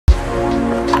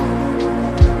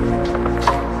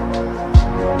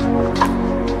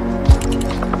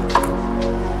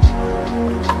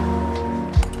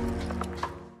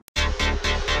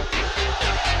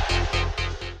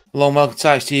Hello and welcome to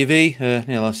Tykes TV.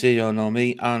 Neil, I see you all know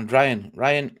me and Ryan.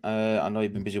 Ryan, I know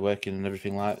you've been busy working and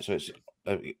everything like that, so it's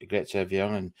great to have you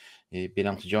on and you've been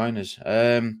able to join us.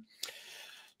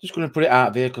 Just going to put it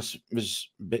out there because there's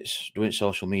bits doing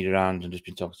social media around and just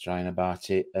been talking to Ryan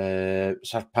about it.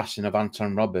 Sad passing of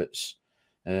Anton Roberts.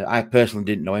 I personally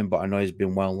didn't know him, but I know he's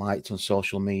been well liked on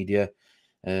social media.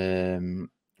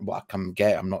 What I can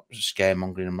get, I'm not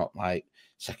scaremongering, I'm not like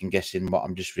second guessing what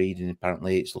I'm just reading.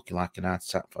 Apparently, it's looking like an heart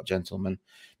attack for a gentleman.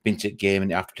 Been to the game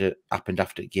and it happened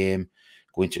after the game,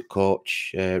 going to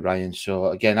coach Ryan. So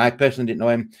again, I personally didn't know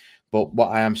him, but what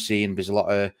I am seeing, there's a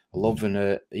lot of love and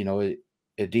a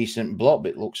decent block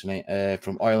bit looks in it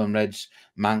from Oil and Reds,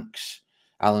 Manx,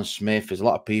 Alan Smith. There's a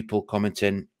lot of people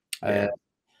commenting,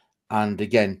 and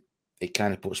again, it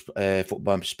kind of puts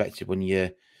football in perspective when you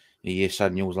hear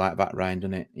sad news like that, Ryan,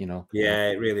 doesn't it? Yeah,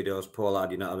 it really does. Poor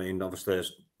lad, you know what I mean? Obviously,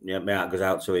 my heart goes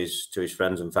out to his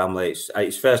friends and family.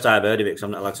 It's first I've heard of it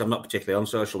because I'm not particularly on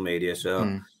social media,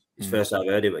 so it's first I've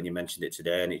heard of it when you mentioned it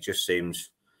today, and it just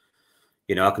seems,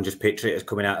 I can just picture it as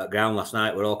coming out of the ground last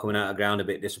night. We're all coming out of the ground a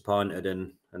bit disappointed,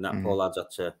 and that poor lad's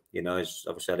had to, he's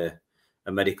obviously had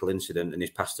a medical incident and he's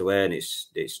passed away, and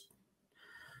it's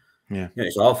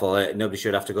awful. Nobody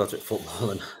should have to go to football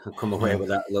and come away with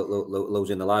that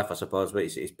losing the life, I suppose. But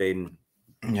it's been,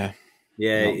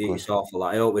 it's awful.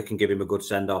 I hope we can give him a good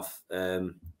send off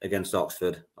against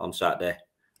Oxford on Saturday.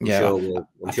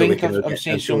 I'm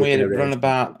seeing somewhere run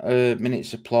about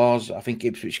minutes applause. I think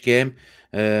Ipswich game.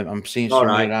 I'm seeing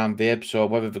somewhere around there. So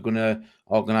whether they're going to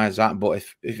organise that, but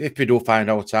if we do find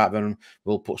out, then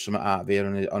we'll put something out there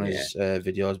on his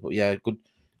videos. But yeah, good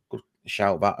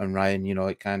shout back on Ryan.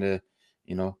 It kind of,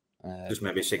 just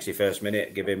maybe 61st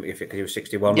minute, give him, if he was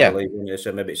 61,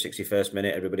 so maybe 61st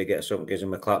minute, everybody gets up, gives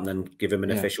him a clap, and then give him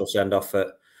an official send off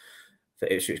for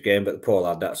Ipswich game. But the poor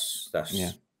lad, that's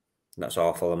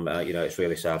awful, and it's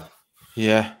really sad.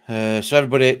 Yeah. So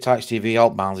everybody at Tykes TV,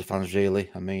 all Barnsley fans, really.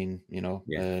 I mean,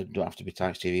 don't have to be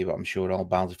Tykes TV, but I'm sure all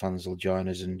Barnsley fans will join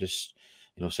us and just,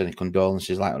 sending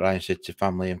condolences, like Ryan said, to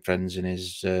family and friends and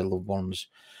his loved ones.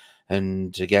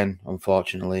 And again,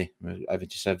 unfortunately, having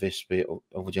to say this, but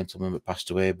other gentleman that passed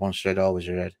away, once red, always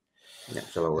a red. Yeah,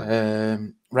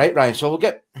 absolutely. Right, Ryan. So we'll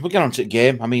get on to the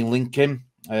game. I mean, Lincoln.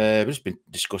 We've just been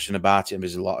discussing about it, and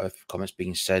there's a lot of comments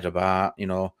being said about,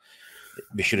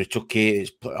 we should have took it.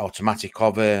 It's put automatic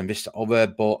over and this over.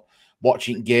 But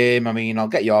watching game, I mean, I'll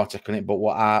get your take on it. But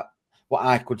what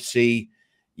I could see,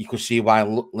 you could see why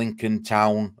Lincoln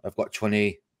Town have got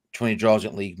 20 draws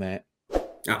at league, mate.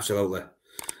 Absolutely.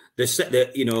 They set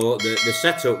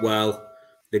up well,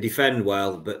 they defend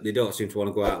well, but they don't seem to want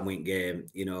to go out and win game.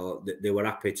 They were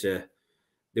happy to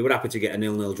get a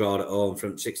 0-0 draw at home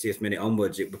from 60th minute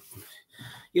onwards. Like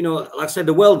I said,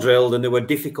 they're well drilled and they were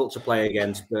difficult to play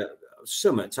against, but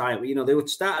some at time, they would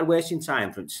started wasting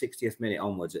time from 60th minute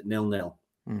onwards at 0-0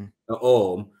 at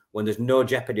home when there's no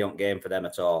jeopardy on game for them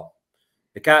at all.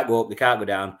 They can't go up, they can't go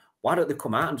down. Why don't they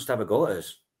come out and just have a go at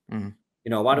us?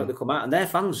 Why don't they come out? And their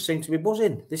fans seem to be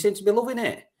buzzing. They seem to be loving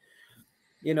it.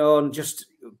 And just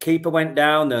keeper went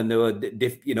down, and there were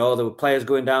players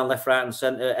going down left, right, and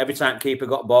centre. Every time keeper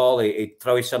got ball, he'd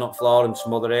throw his son up floor and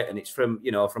smother it. And it's from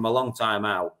a long time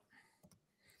out.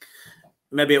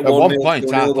 Maybe at one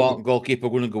point, I thought goalkeeper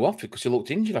was going to go off because he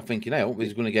looked injured. I think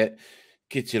he's going to get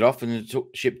kitted off and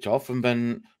shipped off, and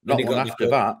then not long after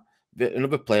that,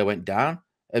 another player went down,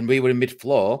 and we were in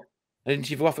mid-floor. I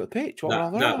didn't even go off at the pitch.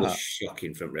 That was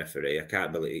shocking from referee. I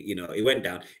can't believe he went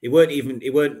down. It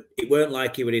weren't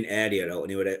like he were in area out and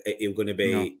he were going to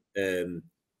be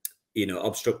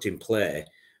obstructing play.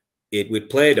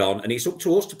 We'd played on, and it's up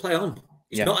to us to play on.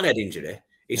 It's not an head injury.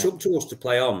 It's up to us to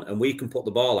play on, and we can put the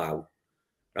ball out.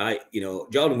 Right?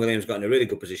 Jordan Williams got in a really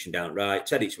good position down right.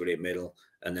 Teddy's were in middle,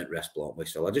 and then rest block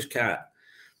whistle. I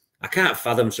can't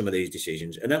fathom some of these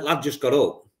decisions. And that lad just got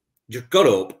up.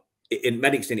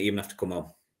 Medics didn't even have to come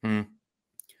on.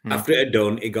 After it had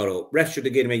done, he got up. Ref should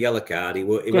have given him a yellow card.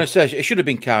 It should have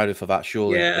been carded for that,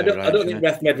 surely. Yeah, I don't think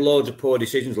ref made loads of poor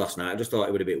decisions last night. I just thought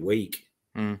it was a bit weak.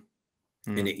 And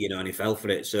he fell for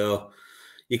it. So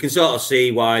you can sort of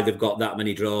see why they've got that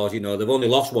many draws. They've only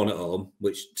lost one at home,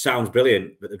 which sounds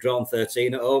brilliant, but they've drawn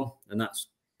 13 at home, and that's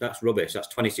rubbish. That's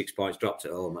 26 points dropped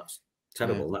at home. That's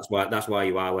terrible. That's why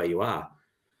you are where you are.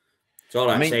 It's all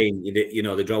right saying,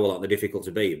 they draw a lot and they're difficult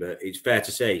to beat, but it's fair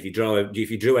to say if you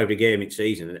drew every game each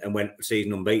season and went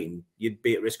season unbeaten, you'd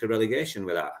be at risk of relegation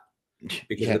with that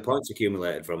because of the points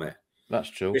accumulated from it. That's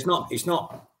true. It's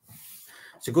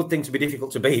a good thing to be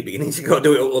difficult to beat, but you need to go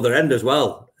do it at the other end as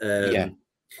well.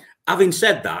 Having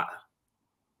said that,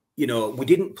 we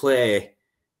didn't play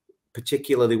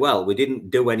particularly well. We didn't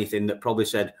do anything that probably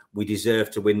said we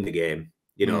deserve to win the game.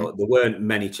 You know, there weren't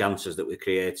many chances that we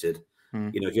created.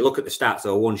 You know, if you look at the stats,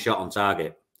 there were one shot on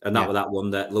target, and that was that one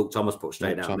that Luke Thomas put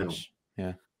straight down the middle.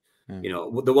 Yeah. You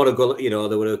know, there were a goal. You know,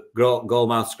 there were a goal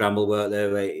mouth scramble work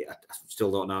there. I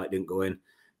still don't know how it didn't go in.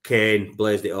 Kane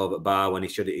blazed it over at bar when he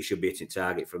should be hitting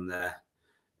target from there.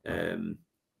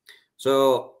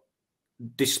 So,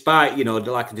 despite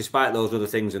despite those other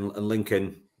things, and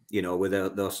Lincoln, you know, with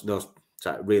those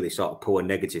really sort of poor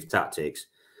negative tactics,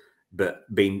 but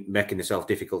making themselves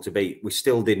difficult to beat, we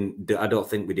still didn't. I don't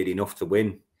think we did enough to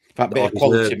win. That bit of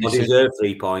quality missing. Deserve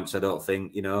 3 points. I don't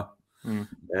think. You know,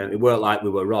 it weren't like we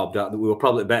were robbed. We were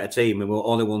probably a better team, and we were the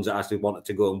only ones that actually wanted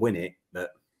to go and win it.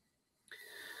 But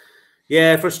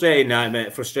yeah, frustrating night,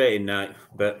 mate. Frustrating night.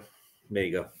 But there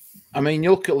you go. I mean,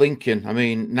 you look at Lincoln. I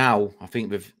mean, now I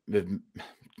think we've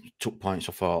took points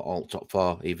off all top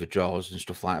 4, either draws and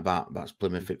stuff like that. That's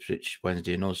Plymouth, Ipswich,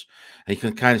 Wednesday, and us. And you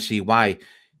can kind of see why.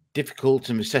 Difficult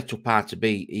and set up hard to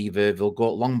beat. Either they'll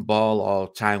go long ball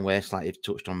or time waste, like you've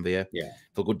touched on there. Yeah.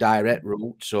 They'll go direct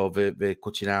route, so they're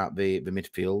cutting out the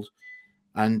midfield.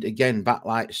 And again,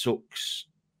 backlight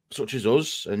such as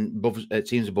us and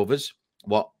teams above us,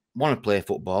 what want to play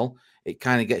football, it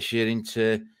kind of gets you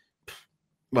into,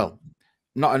 well,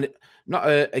 not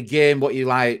a game what you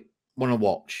like want to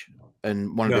watch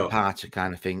and want to be part of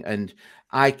kind of thing. And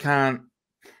I can't.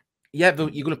 Yeah,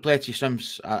 you're going to play to your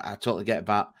strengths. I totally get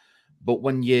that. But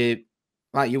when you,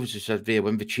 like you just said there,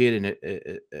 when they're cheering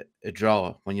a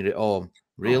draw, when you're at home,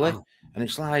 really? And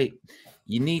it's like,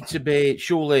 you need to be,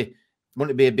 surely,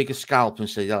 wouldn't it be a bigger scalp and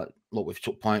say, look, we've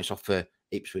took points off for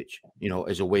Ipswich, you know,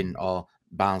 as a win, or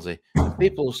Barnsley. And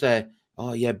people say,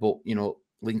 oh, yeah, but, you know,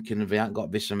 Lincoln, they haven't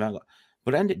got this and that.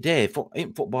 But at the end of the day,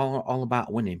 ain't football all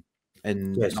about winning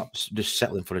and not just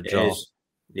settling for a draw?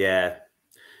 Yeah.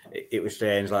 It was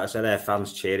strange. Like I said, their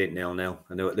fans cheering 0-0,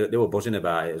 and they were buzzing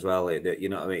about it as well. You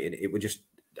know what I mean? It was just,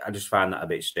 I just find that a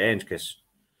bit strange because.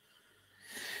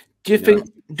 Do you think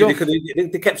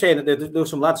they kept saying that there were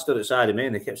some lads stood outside of me,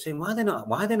 and they kept saying, why they're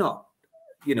not,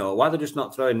 you know, why they're just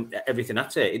not throwing everything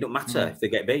at it? It don't matter if they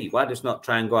get beat. Why just not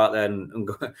try and go out there and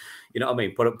go, you know what I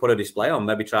mean? Put a display on.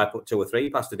 Maybe try put 2 or 3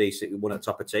 past the decent one at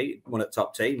top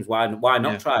teams. Why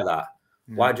not try that?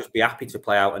 Why just be happy to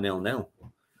play out a 0-0?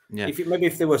 Yeah.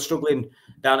 If they were struggling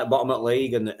down at bottom of the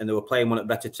league and they were playing one of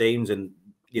the better teams, and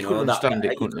you know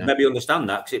maybe understand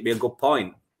that because it'd be a good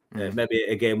point. Maybe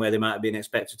a game where they might have been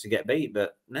expected to get beat,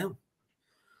 but no,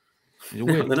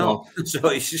 they're not. So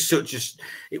it's just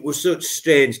it was such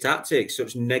strange tactics,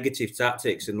 such negative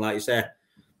tactics, and like you say,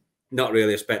 not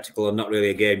really a spectacle and not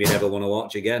really a game you'd ever want to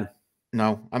watch again.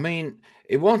 No, I mean,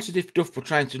 it wanted if Duff were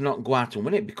trying to not go out and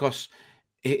win it because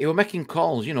he were making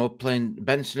calls, you know, playing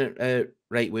Benson at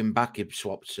right wing back. He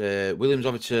swapped Williams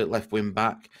over to left wing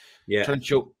back. Yeah, trying to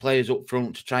choke players up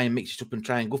front to try and mix it up and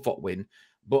try and go for win.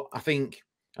 But I think,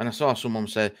 and I saw someone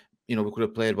say, you know, we could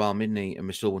have played well midnight and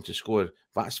we still want to score.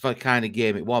 That's the kind of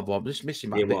game it was. But I'm just missing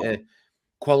that bit of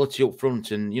quality up front,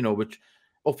 and you know, we're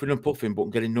upping and puffing, but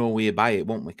getting nowhere by it,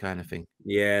 won't we? Kind of thing.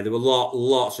 Yeah, there were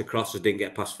lots of crosses didn't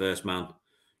get past first man.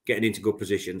 Getting into good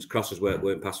positions, crosses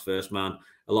weren't past first man.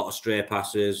 A lot of stray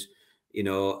passes. You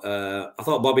know, I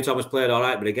thought Bobby Thomas played all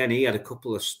right, but again, he had a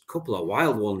couple of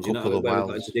wild ones. You know, where we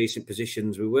got into decent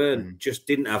positions. We weren't just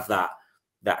didn't have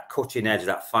that cutting edge,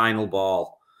 that final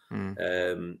ball.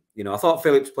 You know, I thought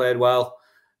Phillips played well.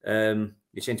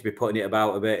 He seemed to be putting it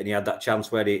about a bit, and he had that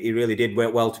chance where he really did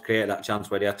work well to create that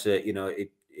chance where he had to, you know,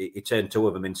 he turned 2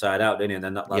 of them inside out, didn't he? And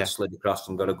then that lad slid across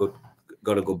and got a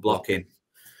good block in.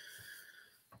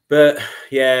 But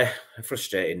yeah, a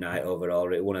frustrating night overall.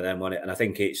 One of them, wasn't it? And I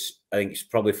think it's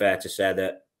probably fair to say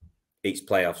that it's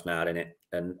playoffs now, isn't it?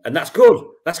 And that's good.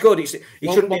 That's good.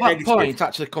 Shouldn't be that negative. Point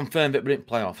actually confirmed that we're in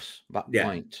playoffs. That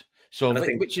point. So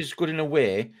which is good in a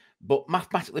way, but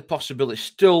mathematically possible. It's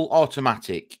still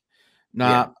automatic.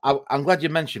 Now, I'm glad you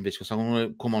mentioned this because I'm going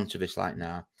to come on to this like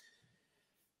now.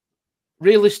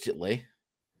 Realistically,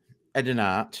 Ed and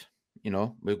Art, you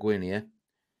know, we're going here.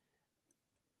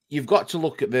 You've got to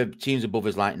look at the teams above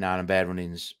us like now and bare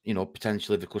runnings. You know,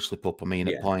 potentially they could slip up. I mean,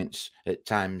 at points, at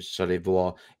times, sorry,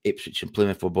 for Ipswich and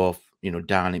Plymouth were both, you know,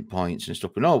 down in points and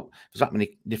stuff. But no, there's that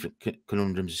many different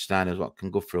conundrums as Steiner what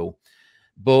can go through.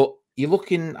 But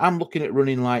I'm looking at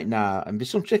running like now, and there's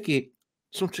some tricky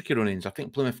runnings. I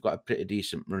think Plymouth got a pretty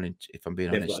decent running, if I'm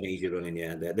being honest. They've got an easy running,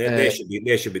 yeah.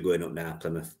 They should be going up now,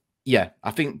 Plymouth. Yeah,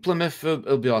 I think Plymouth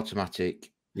will be automatic.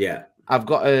 Yeah, I've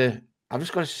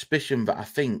just got a suspicion that I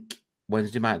think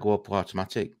Wednesday might go up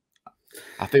automatic.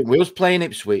 I think we was playing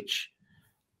Ipswich.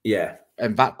 Yeah.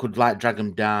 and that could like drag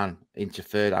them down into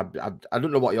third. I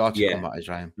don't know what your take on that is,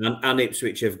 Ryan. And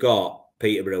Ipswich have got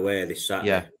Peterborough away this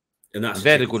Saturday, and that's a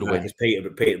very good win because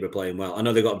Peterborough playing well. I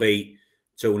know they got beat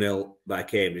 2-0 by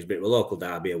Cambridge, but it was a local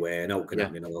derby away. I know it can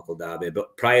happen in a local derby,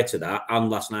 but prior to that and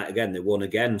last night again, they won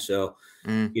again. So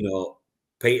you know,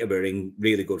 Peterborough in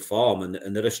really good form,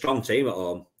 and they're a strong team at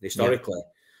home historically.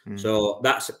 So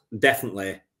that's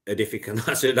definitely a difficult.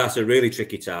 That's a really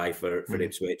tricky tie for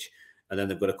Ipswich, and then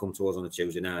they've got to come to us on a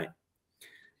Tuesday night.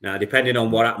 Now, depending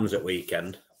on what happens at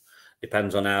weekend,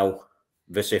 depends on how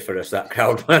vociferous that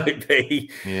crowd might be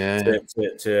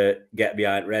to get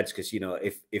behind Reds. Because, you know,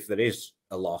 if there is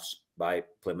a loss by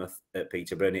Plymouth at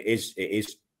Peterborough, and it is,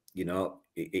 you know,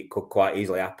 it could quite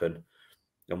easily happen.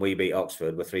 And we beat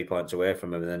Oxford, we're 3 points away from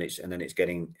them, and then it's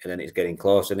getting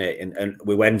close, isn't it? And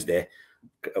with Wednesday,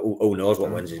 who knows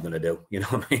what Wednesday's going to do? You know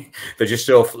what I mean?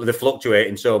 They're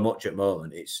fluctuating so much at the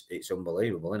moment. It's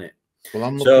unbelievable, isn't it? Well,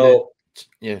 I'm looking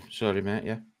at, sorry,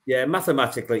 mate. Yeah,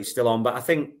 mathematically it's still on, but I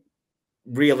think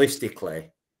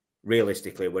realistically, we're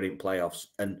in playoffs,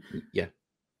 and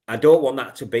I don't want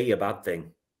that to be a bad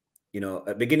thing. You know, at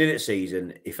the beginning of the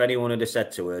season, if anyone had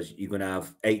said to us, "You're going to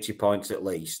have 80 points at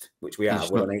least," which we are,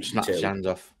 we're on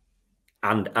 82,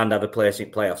 and have a place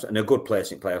in playoffs, and a good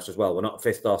place in playoffs as well. We're not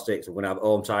 5th or 6th. We're going to have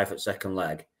home tie for second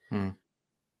leg.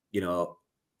 You know,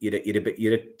 you'd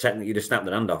have snapped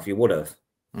the hand off. You would have.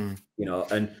 You know,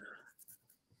 and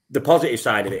the positive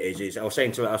side of it is I was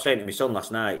saying to my son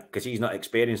last night, because he's not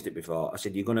experienced it before. I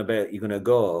said, you're going to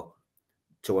go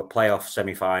to a playoff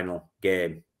semi-final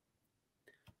game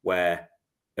where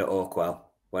at Oakwell,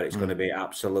 where it's going to be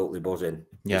absolutely buzzing.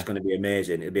 It's going to be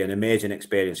amazing. It'll be an amazing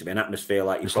experience. It'll be an atmosphere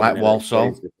like you've like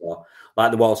Walsall before.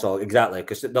 Like the Walsall, exactly.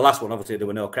 Because the last one, obviously, there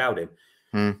were no crowding.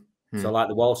 So like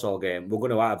the Walsall game, we're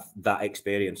going to have that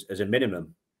experience as a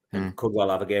minimum, and could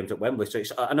well have a game at Wembley. So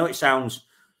I know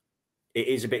it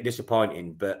is a bit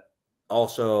disappointing, but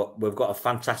also we've got a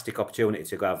fantastic opportunity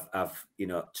to have you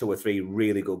know, 2 or 3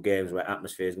 really good games where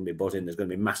atmosphere is going to be buzzing. There's going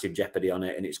to be massive jeopardy on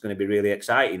it, and it's going to be really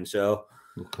exciting. So,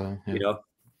 you know,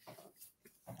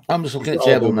 I'm just looking at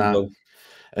table now,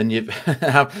 and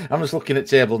I'm just looking at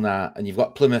table now, and you've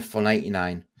got Plymouth on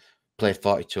 89, played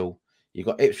 42. You've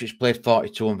got Ipswich played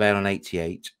 42 and they're on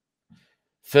 88.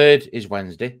 Third is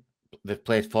Wednesday. They've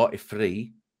played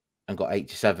 43 and got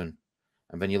 87.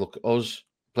 And then you look at us,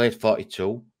 played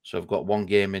 42, so I've got 1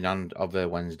 game in hand of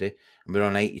Wednesday, and we're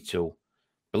on 82.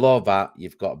 Below that,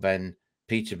 you've got then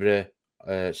Peterborough,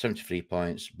 73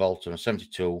 points, Bolton on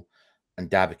 72, and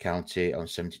Derby County on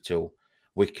 72,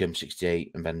 Wickham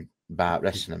 68, and then Bart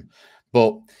rest of them.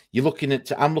 But I'm looking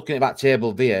at that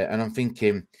table there, and I'm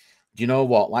thinking, do you know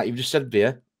what? Like you've just said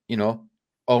there, you know,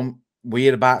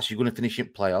 whereabouts you're going to finish in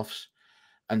playoffs,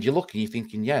 and you're looking, you're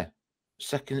thinking,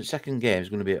 second game is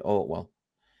going to be at Oakwell.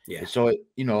 So,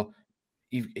 you know,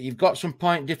 you've got some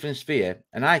point difference here,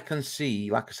 and I can see,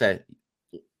 like I said,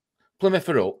 Plymouth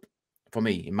are up for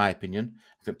me, in my opinion.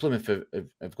 I think Plymouth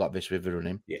have got this river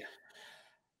running.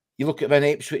 You look at then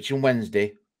Ipswich on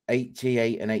Wednesday,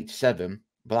 88 and 87.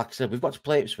 But like I said, we've got to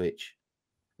play Ipswich.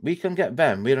 We can get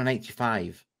them. We're on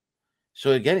 85.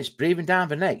 So again, it's breathing down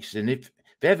the necks. And if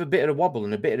they have a bit of a wobble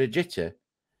and a bit of a jitter,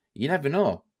 you never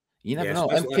know. You never know.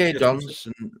 MK Dons,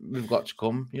 and we've got to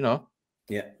come, you know.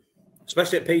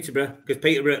 Especially at Peterborough, because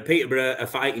Peterborough are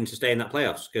fighting to stay in that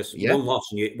playoffs, because one loss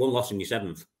and you're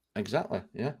 7th. Exactly,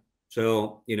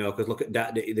 So, you know, because look at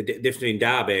that, the difference between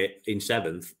Derby in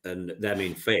 7th and them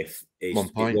in 5th is 1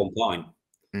 point.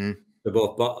 They're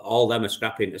both, but all them are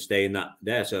scrapping to stay in that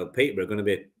there. So Peterborough are going to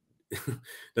be,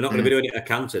 they're not going to be doing it a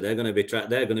canter. They're going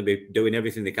to be doing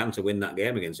everything they can to win that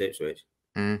game against Ipswich.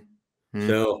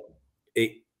 So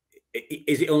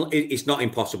it's not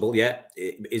impossible yet.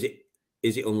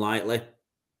 Is it unlikely?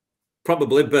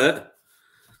 Probably, but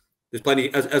there's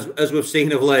plenty, as we've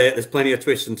seen of late, there's plenty of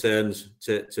twists and turns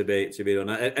to be done.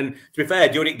 And to be fair,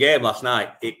 during the game last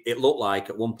night, it looked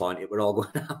like at one point it were all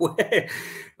going our way.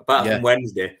 Apart from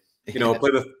Wednesday, you know,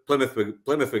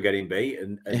 Plymouth were getting beat,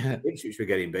 and Ipswich were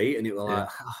getting beat, and it was like,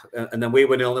 and then we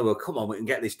were 0-0. Well, come on, we can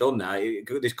get this done now.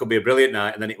 This could be a brilliant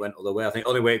night, and then it went all the way. I think the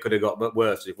only way it could have got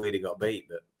worse if we'd have got beat.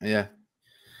 But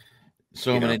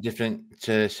so many different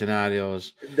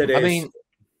scenarios. I mean,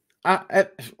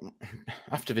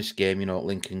 after this game, you know,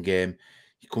 Lincoln game,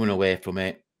 you're coming away from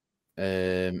it,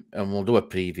 and we'll do a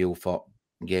preview for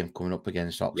game coming up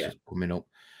against Oxford coming up.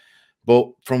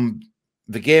 But from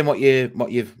the game, what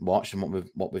you've watched and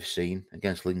what we've seen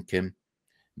against Lincoln,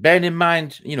 bearing in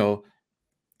mind, you know,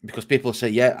 because people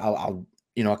say, I'll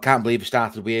you know, I can't believe we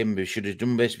started with him. We should have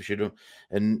done this. We should have,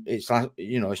 and it's like,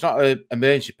 you know, it's not an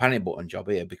emergency panic button job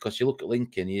here, because you look at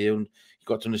Lincoln, you You've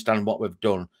got to understand what we've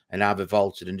done and how we've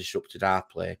altered and disrupted our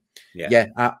play. Yeah,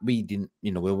 We didn't,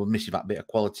 we were missing that bit of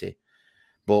quality,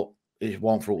 but it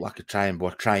won't look like a trying,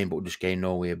 but just getting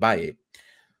nowhere by it.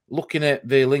 Looking at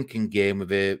the Lincoln game with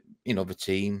the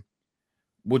team,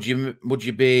 would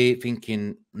you be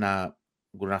thinking, nah,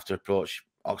 we're gonna have to approach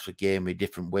Oxford game in a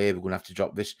different way? We're gonna have to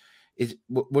drop this.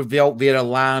 Would they out there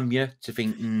alarm you to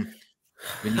think?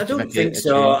 We need I to don't make think a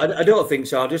so. change. I don't think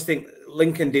so. I just think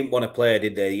Lincoln didn't want to play,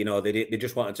 did they? They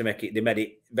just wanted to make it. They made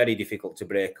it very difficult to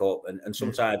break up, and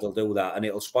sometimes they'll do that, and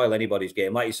it'll spoil anybody's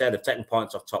game. Like you said, they've taken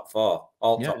points off top four,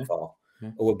 top four,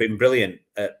 who have been brilliant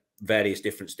at various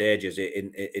different stages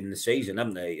in the season,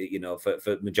 haven't they? For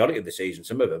the majority of the season,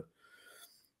 some of them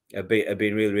have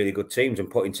been really, really good teams and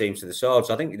putting teams to the sword.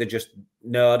 So I think they're just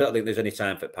I don't think there's any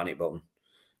time for panic button.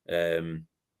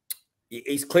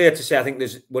 It's clear to say I think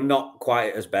we're not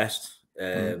quite at as best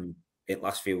in the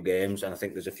last few games, and I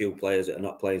think there's a few players that are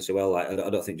not playing so well. Like I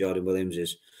don't think Jordan Williams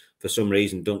is, for some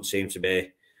reason, don't seem to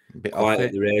be quite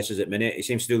at the races at the minute. He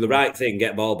seems to do the right thing,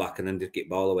 get ball back, and then just get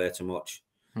ball away too much.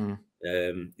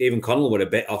 Even Connell were a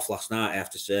bit off last night, I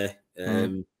have to say. I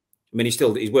mean, his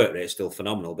work rate is still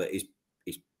phenomenal, but his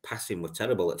passing was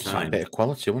terrible at times. Like a bit of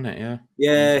quality, wasn't it? Yeah.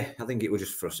 Yeah, I think it was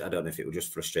just frustrating. I don't know if it was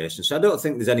just frustration. So I don't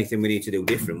think there's anything we need to do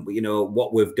different. But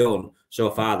what we've done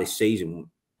so far this season,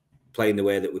 playing the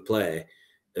way that we play,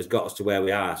 has got us to where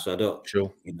we are. So I don't,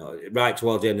 right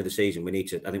towards the end of the season, I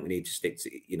think we need to stick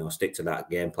to that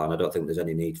game plan. I don't think there's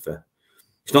any need for.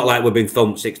 It's not like we've been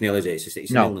thumped 6-0, is it?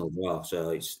 It's 0-0 draw.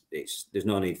 So there's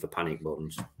no need for panic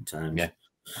buttons at times. Yeah.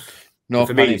 No,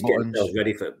 for me, it's getting ourselves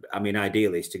ready for. I mean,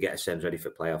 ideally, it's to get ourselves ready for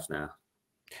playoffs now.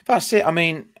 That's it. I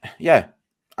mean, yeah,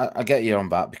 I get you on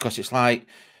that, because it's like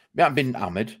we haven't been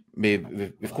hammered.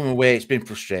 We've come away. It's been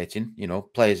frustrating.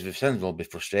 Players with Sens will be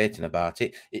frustrating about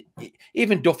it.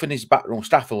 Even Duff and his backroom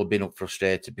staff will have been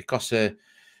frustrated because, with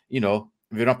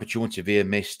an opportunity they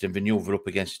missed, and we knew we're up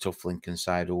against a tough Lincoln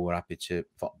side who were happy to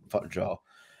for a draw.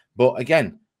 But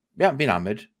again, we haven't been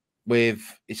hammered.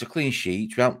 It's a clean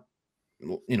sheet. We haven't.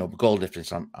 Goal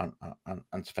difference and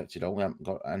affected. We haven't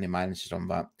got any minuses on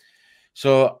that.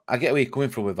 So I get where you're coming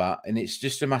from with that. And it's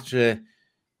just a matter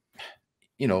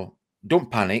of, don't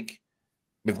panic.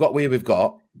 We've got where we've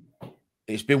got.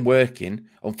 It's been working.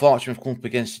 Unfortunately, we've come up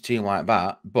against a team like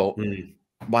that. But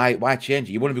why change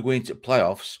it? You want to be going to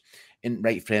playoffs in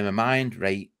right frame of mind,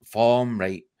 right form,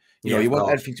 right. You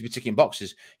want everything to be ticking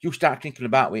boxes. You start thinking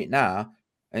about it now.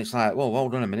 And it's like, well,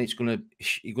 hold on a minute.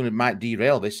 You're might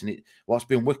derail this, and what's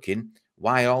been working.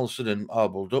 Why all of a sudden? Oh,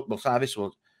 we'll start this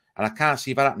one, and I can't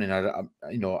see that happening. I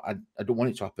don't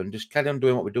want it to happen. Just carry on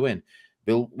doing what we're doing.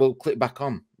 We'll click back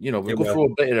on. We'll go through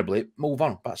a bit of a blip, move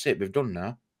on. That's it. We've done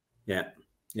now. Yeah,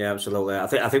 absolutely. I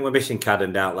think we're missing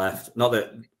Cadden out left. Not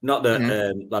that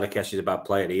Ladakesh is a bad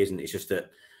player. He isn't. It's just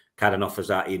that Cadden offers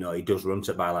that. He does run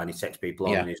to byline. He takes people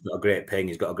on. And he's got a great ping.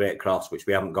 He's got a great cross, which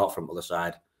we haven't got from the other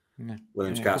side.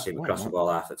 Williams can't seem to cross the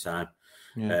ball half the time.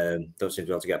 Don't seem to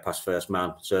be able to get past first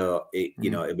man. So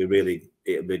it'll be very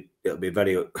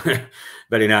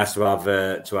very nice to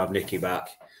have Nicky back.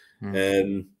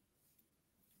 Other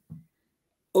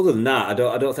than that, I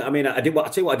don't think. I mean, I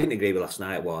tell you what I didn't agree with last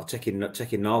night was taking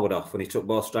Norwood off when he took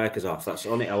both strikers off. That's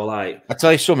on it. I was like, I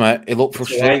tell you something. He looked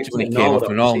frustrated when he came off,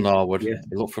 and all Norwood. He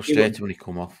looked frustrated when he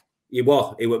come off. He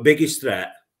was biggest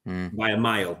threat. By a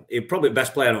mile. He was probably the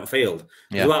best player on the field.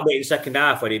 He was in the second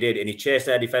half when he did, and he chased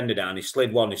their defender down. He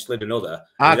slid one, he slid another.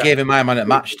 I gave him my man at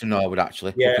match to Norwood,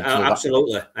 actually. Yeah,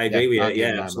 absolutely. I agree with you.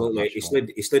 Yeah, absolutely. He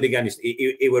slid again.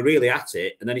 He were really at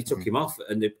it, and then he took him off,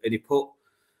 and he put,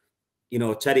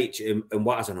 Tedic and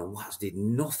Watts on, and Watts did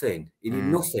nothing. He did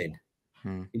nothing.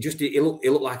 He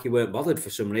looked like he weren't bothered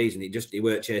for some reason. He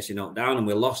weren't chasing up down, and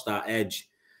we lost that edge.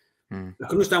 I can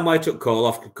understand why he took Cole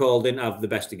off. Cole didn't have the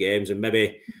best of games, and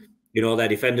maybe their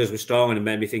defenders were strong, and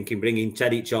made me thinking bringing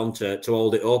Tedic on to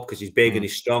hold it up because he's big and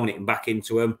he's strong and he can back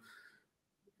into him.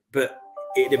 But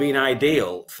it'd have been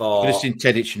ideal for. You could have seen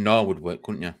Tedic and Norwood work,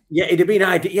 couldn't you? Yeah, it'd have been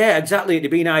ideal. Yeah, exactly. It'd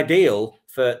have been ideal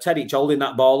for Tedic holding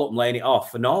that ball up and laying it off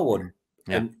for Norwood.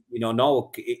 And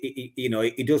Norwood,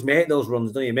 he does make those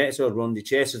runs, doesn't he? He makes those runs. He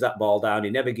chases that ball down.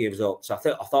 He never gives up. So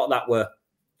I thought that were.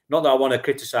 Not that I want to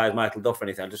criticise Michael Duff or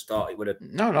anything. I just thought it would have.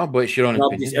 No, but it's your own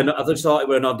opinion. I just thought it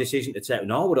were an odd decision to take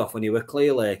Norwood off when he were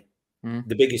clearly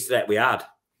the biggest threat we had.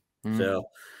 So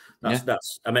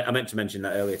that's. I meant to mention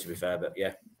that earlier. To be fair, but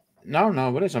yeah.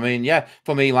 No, it is. I mean,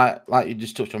 for me, like you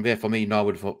just touched on there. For me,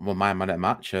 Norwood was my man at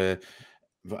match. He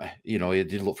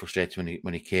did look frustrated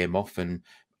when he came off, and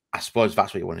I suppose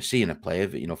that's what you want to see in a player,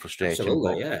 you know, frustrating.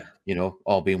 Absolutely, But, yeah. you know,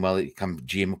 all being well, it can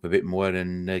GM up a bit more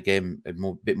and game a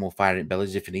bit more fire in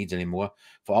bellies if he needs any more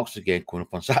for Oxford game coming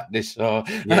up on Saturday. So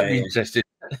that'd be interesting.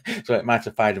 So it might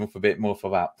have fired him up a bit more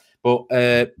for that.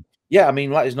 But yeah, I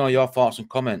mean, let us know your thoughts and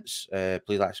comments.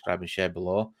 Please like, subscribe, and share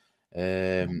below.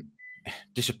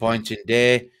 Disappointing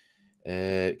day.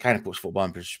 Kind of puts football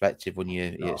in perspective when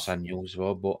you at San News as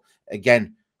well. But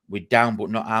again, we're down but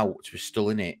not out. We're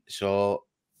still in it. So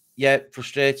yeah,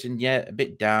 frustrating. Yeah, a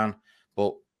bit down,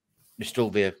 but we're still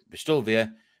there. We're still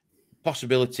there.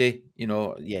 Possibility, you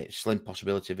know, yeah, slim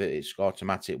possibility that it's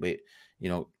automatic with, you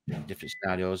know, different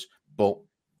scenarios. But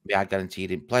we are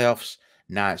guaranteed in playoffs.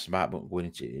 Now it's about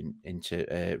going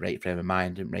into right frame of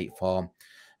mind and right form,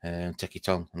 and take it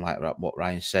on. And like what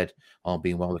Ryan said, all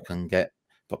being well, we can get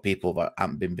for people that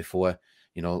haven't been before.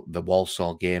 You know, the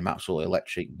Walsall game, absolutely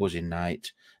electric, buzzing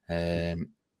night.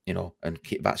 You know, and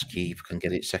that's key if we can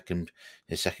get his second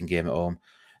game at home.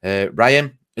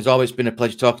 Ryan, it's always been a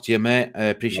pleasure talking to you, mate. I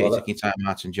appreciate you taking time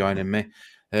out and joining me.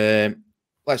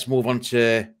 Let's move on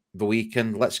to the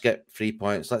weekend. Let's get 3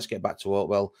 points. Let's get back to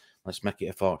Oakwell. Let's make it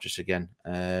a fortress again.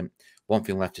 One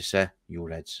thing left to say, you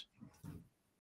Reds.